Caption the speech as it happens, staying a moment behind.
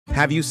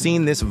Have you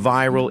seen this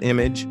viral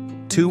image?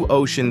 Two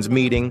oceans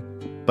meeting,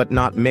 but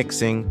not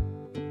mixing.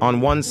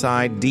 On one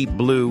side, deep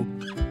blue.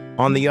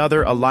 On the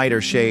other, a lighter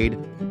shade.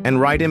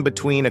 And right in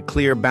between, a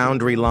clear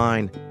boundary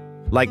line.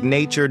 Like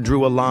nature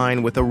drew a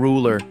line with a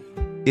ruler.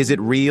 Is it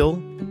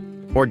real?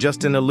 Or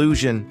just an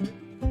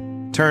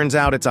illusion? Turns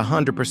out it's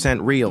 100%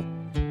 real.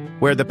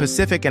 Where the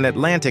Pacific and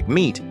Atlantic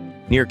meet,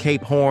 near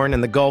Cape Horn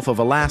and the Gulf of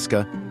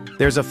Alaska,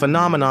 there's a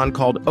phenomenon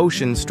called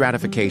ocean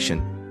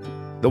stratification.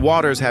 The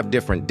waters have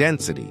different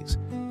densities,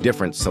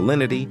 different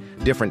salinity,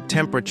 different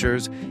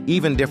temperatures,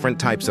 even different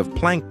types of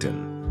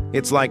plankton.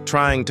 It's like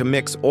trying to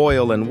mix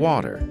oil and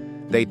water.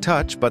 They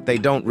touch, but they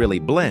don't really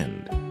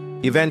blend.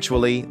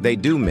 Eventually, they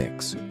do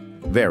mix,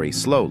 very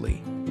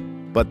slowly.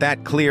 But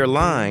that clear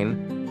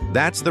line,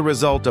 that's the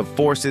result of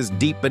forces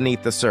deep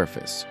beneath the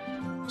surface.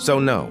 So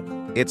no,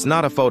 it's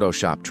not a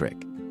Photoshop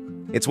trick.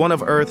 It's one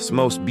of Earth's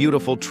most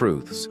beautiful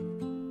truths.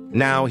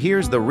 Now,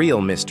 here's the real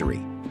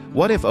mystery.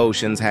 What if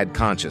oceans had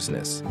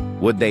consciousness?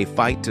 Would they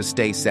fight to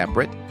stay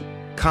separate?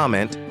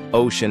 Comment,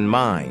 Ocean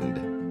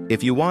Mind,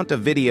 if you want a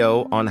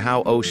video on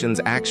how oceans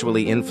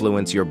actually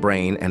influence your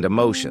brain and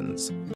emotions.